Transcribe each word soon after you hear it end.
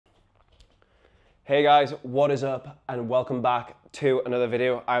Hey guys, what is up and welcome back to another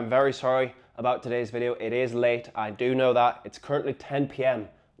video. I'm very sorry about today's video. It is late, I do know that. It's currently 10 p.m.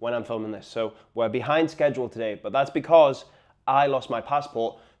 when I'm filming this, so we're behind schedule today, but that's because I lost my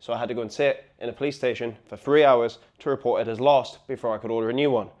passport, so I had to go and sit in a police station for 3 hours to report it as lost before I could order a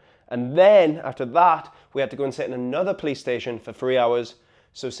new one. And then after that, we had to go and sit in another police station for 3 hours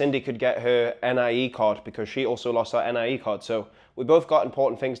so Cindy could get her NIE card because she also lost her NIE card. So we both got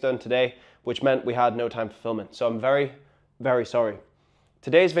important things done today, which meant we had no time for filming. So I'm very, very sorry.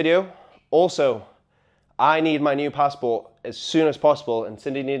 Today's video, also, I need my new passport as soon as possible and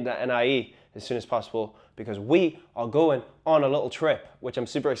Cindy needed the NIE as soon as possible because we are going on a little trip, which I'm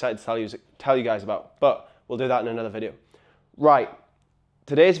super excited to tell you guys about, but we'll do that in another video. Right,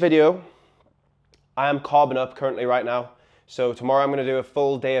 today's video, I am carbing up currently right now. So tomorrow I'm going to do a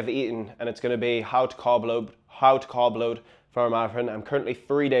full day of eating and it's going to be how to carb load for a marathon. I'm currently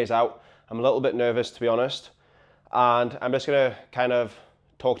 3 days out. I'm a little bit nervous, to be honest. And I'm just going to kind of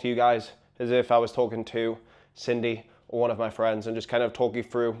talk to you guys as if I was talking to Cindy or one of my friends and just kind of talk you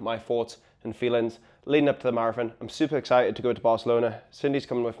through my thoughts and feelings leading up to the marathon. I'm super excited to go to Barcelona. Cindy's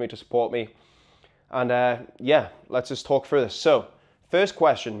coming with me to support me. And yeah, let's just talk through this. So first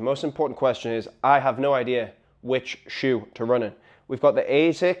question, most important question is, I have no idea which shoe to run in. We've got the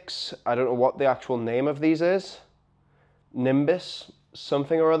ASICs, I don't know what the actual name of these is. Nimbus,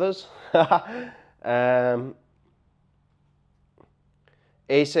 something or others.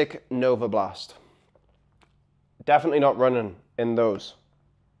 ASIC Nova Blast. Definitely not running in those.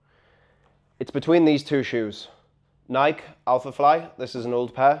 It's between these two shoes. Nike Alpha Fly, this is an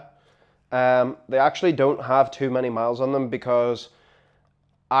old pair. They actually don't have too many miles on them because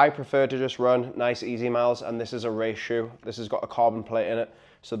I prefer to just run nice easy miles, and this is a race shoe. This has got a carbon plate in it.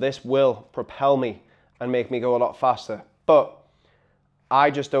 So this will propel me and make me go a lot faster. But I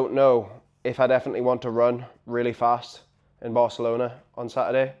just don't know if I definitely want to run really fast in Barcelona on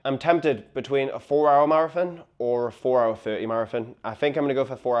Saturday. I'm tempted between a 4-hour marathon or a 4-hour 30 marathon. I think I'm gonna go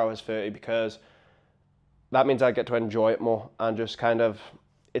for 4 hours 30 because that means I get to enjoy it more and just kind of,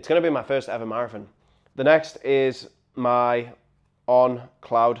 it's gonna be my first ever marathon. The next is my On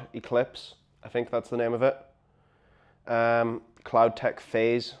Cloud Eclipse, I think that's the name of it. Cloud Tech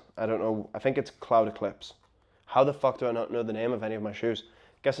Phase, I don't know, I think it's Cloud Eclipse. How the fuck do I not know the name of any of my shoes?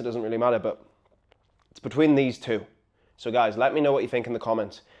 Guess it doesn't really matter, but it's between these two. So guys, let me know what you think in the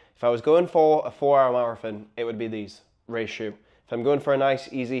comments. If I was going for a 4-hour marathon, it would be these, race shoe. If I'm going for a nice,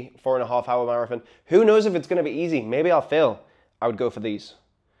 easy 4.5-hour marathon, who knows if it's gonna be easy, maybe I'll fail, I would go for these.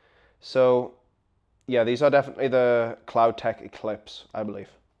 So yeah, these are definitely the Cloud Tech Eclipse, I believe.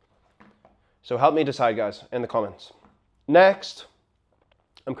 So help me decide, guys, in the comments. Next,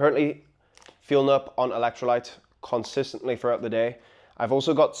 I'm currently fueling up on electrolytes consistently throughout the day. I've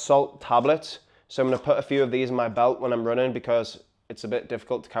also got salt tablets, so I'm going to put a few of these in my belt when I'm running because it's a bit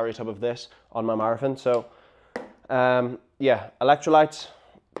difficult to carry a tub of this on my marathon. So yeah, electrolytes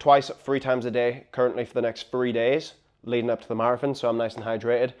twice, 3 times a day currently for the next 3 days leading up to the marathon, so I'm nice and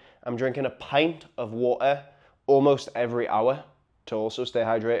hydrated. I'm drinking a pint of water almost every hour to also stay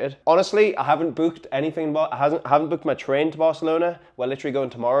hydrated. Honestly, I haven't booked anything, I haven't booked my train to Barcelona. We're literally going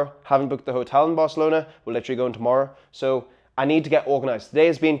tomorrow. Haven't booked the hotel in Barcelona. We're literally going tomorrow. So I need to get organized. Today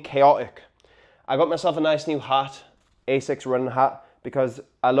has been chaotic. I got myself a nice new hat, ASICS running hat, because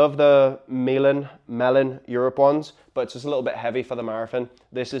I love the Melon Europe ones, but it's just a little bit heavy for the marathon.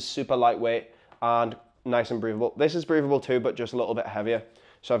 This is super lightweight and nice and breathable. This is breathable too, but just a little bit heavier.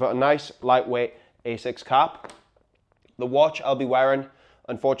 So I've got a nice lightweight ASICS cap. The watch I'll be wearing,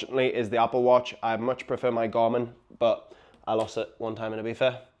 unfortunately, is the Apple Watch. I much prefer my Garmin, but I lost it one time in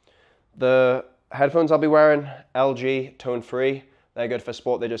Ibiza. The headphones I'll be wearing, LG Tone Free. They're good for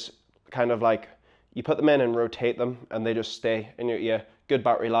sport. They just kind of like, you put them in and rotate them and they just stay in your ear. Good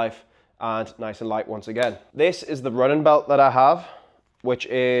battery life and nice and light once again. This is the running belt that I have, which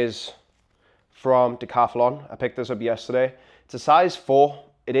is from Decathlon. I picked this up yesterday. It's a size 4.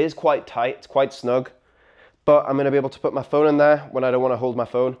 It is quite tight, it's quite snug, but I'm gonna be able to put my phone in there when I don't wanna hold my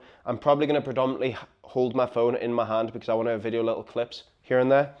phone. I'm probably gonna predominantly hold my phone in my hand because I wanna video little clips here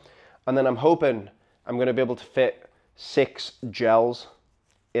and there. And then I'm hoping I'm gonna be able to fit 6 gels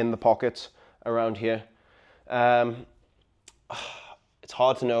in the pockets around here. It's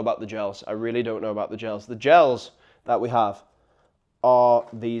hard to know about the gels. I really don't know about the gels. The gels that we have are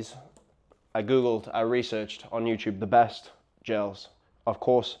these. I Googled, I researched on YouTube the best gels. Of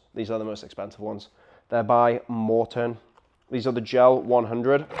course, these are the most expensive ones. They're by Morton. These are the Gel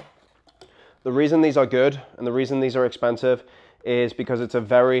 100. The reason these are good and the reason these are expensive is because it's a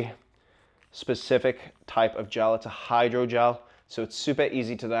very specific type of gel. It's a hydrogel, so it's super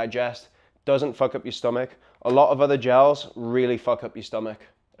easy to digest. doesn't fuck up your stomach. A lot of other gels really fuck up your stomach,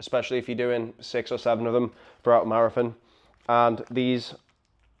 especially if you're doing 6 or 7 of them throughout a marathon. And these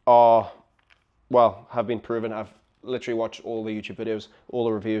are, well, have been proven. I've literally watched all the YouTube videos, all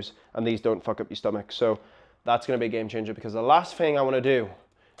the reviews, and these don't fuck up your stomach. So that's going to be a game changer, because the last thing I want to do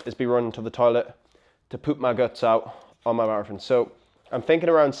is be running to the toilet to poop my guts out on my marathon. So I'm thinking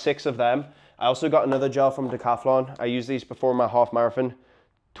around 6 of them. I also got another gel from Decathlon. I used these before my half marathon.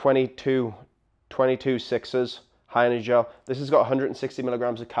 22 sixes, high energy gel. This has got 160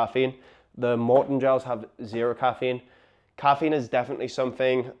 milligrams of caffeine. The Morton gels have 0 caffeine. Caffeine is definitely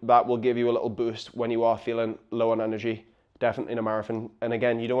something that will give you a little boost when you are feeling low on energy, definitely in a marathon. And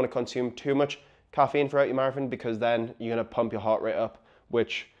again, you don't want to consume too much caffeine throughout your marathon, because then you're going to pump your heart rate up,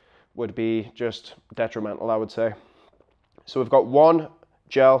 which would be just detrimental, I would say. So we've got one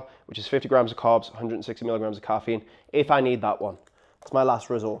gel, which is 50 grams of carbs, 160 milligrams of caffeine, if I need that one. It's my last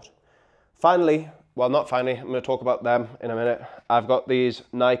resort. Finally, well, not finally, I'm going to talk about them in a minute. I've got these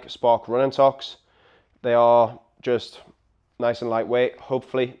Nike Spark running socks. They are just nice and lightweight,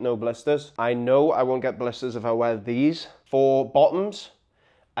 hopefully no blisters. I know I won't get blisters if I wear these. For bottoms,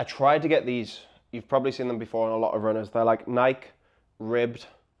 I tried to get these. You've probably seen them before on a lot of runners. They're like Nike ribbed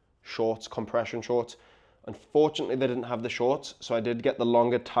shorts, compression shorts. Unfortunately, they didn't have the shorts, so I did get the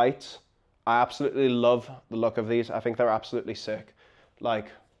longer tights. I absolutely love the look of these. I think they're absolutely sick.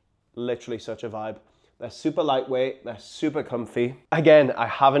 Like, literally such a vibe. They're super lightweight, they're super comfy. Again, I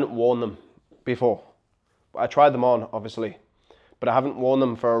haven't worn them before. I tried them on, obviously, but I haven't worn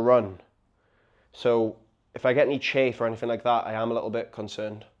them for a run. So if I get any chafe or anything like that, I am a little bit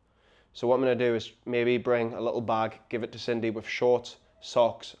concerned. So what I'm gonna do is maybe bring a little bag, give it to Cindy with shorts,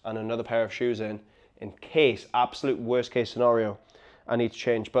 socks, and another pair of shoes in case, absolute worst case scenario, I need to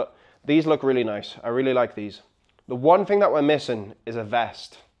change. But these look really nice. I really like these. The one thing that we're missing is a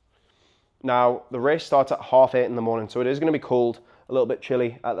vest. Now, the race starts at 8:30 in the morning, so it is going to be cold, a little bit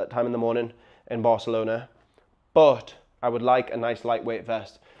chilly at that time in the morning in Barcelona. But I would like a nice lightweight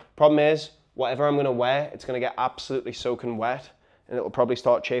vest. Problem is, whatever I'm going to wear, it's going to get absolutely soaking wet, and it will probably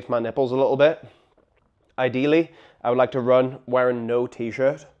start chafing my nipples a little bit. Ideally, I would like to run wearing no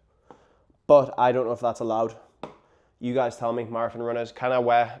t-shirt, but I don't know if that's allowed. You guys tell me, marathon runners, can I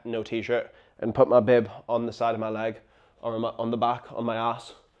wear no t-shirt and put my bib on the side of my leg or on the back, on my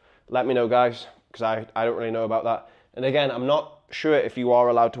ass? Let me know, guys, because I don't really know about that. And again, I'm not sure if you are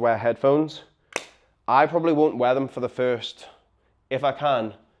allowed to wear headphones. I probably won't wear them for the first, if I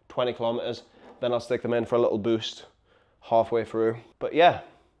can, 20 kilometers. Then I'll stick them in for a little boost halfway through. But yeah,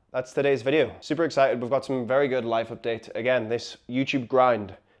 that's today's video. Super excited. We've got some very good life update. Again, this YouTube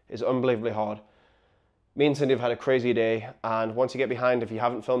grind is unbelievably hard. Me and Cindy have had a crazy day, and once you get behind, if you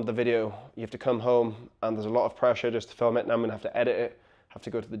haven't filmed the video, you have to come home and there's a lot of pressure just to film it, and I'm gonna have to edit it, have to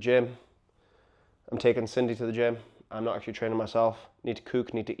go to the gym. I'm taking Cindy to the gym. I'm not actually training myself. Need to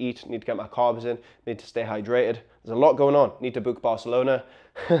cook, need to eat, need to get my carbs in, need to stay hydrated. There's a lot going on. Need to book Barcelona.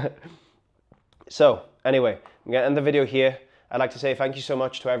 So anyway, I'm gonna end the video here. I'd like to say thank you so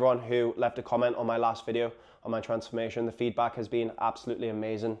much to everyone who left a comment on my last video on my transformation. The feedback has been absolutely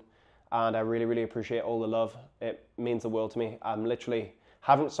amazing, and I really, really appreciate all the love. It means the world to me. I'm literally,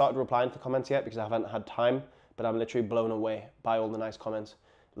 haven't started replying to comments yet because I haven't had time, but I'm literally blown away by all the nice comments.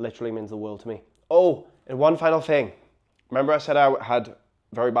 Literally means the world to me. Oh, and one final thing. Remember I said I had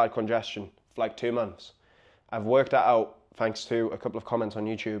very bad congestion for like 2 months? I've worked that out thanks to a couple of comments on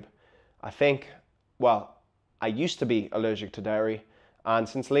YouTube. I think, well, I used to be allergic to dairy, and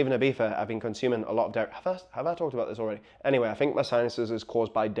since leaving Ibiza, I've been consuming a lot of dairy. Have I talked about this already? Anyway, I think my sinuses is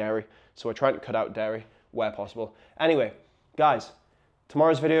caused by dairy, so we're trying to cut out dairy where possible. Anyway, guys,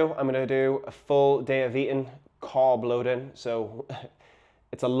 tomorrow's video, I'm gonna do a full day of eating, carb loading, so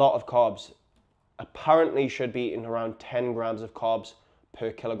it's a lot of carbs. Apparently should be eating around 10 grams of carbs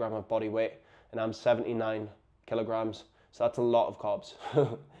per kilogram of body weight, and I'm 79 kilograms, so that's a lot of carbs.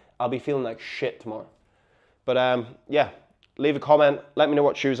 I'll be feeling like shit tomorrow. But yeah, leave a comment, let me know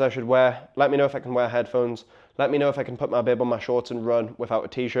what shoes I should wear, let me know if I can wear headphones, let me know if I can put my bib on my shorts and run without a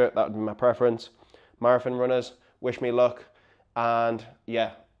t-shirt. That would be my preference. Marathon runners, wish me luck, and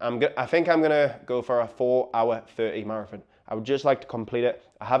yeah, I think I'm gonna go for a 4:30 marathon. I would just like to complete it.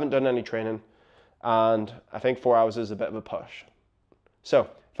 I haven't done any training, and I think 4 hours is a bit of a push. So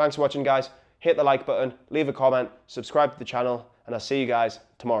thanks for watching, guys. Hit the like button, leave a comment, subscribe to the channel, and I'll see you guys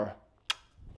tomorrow.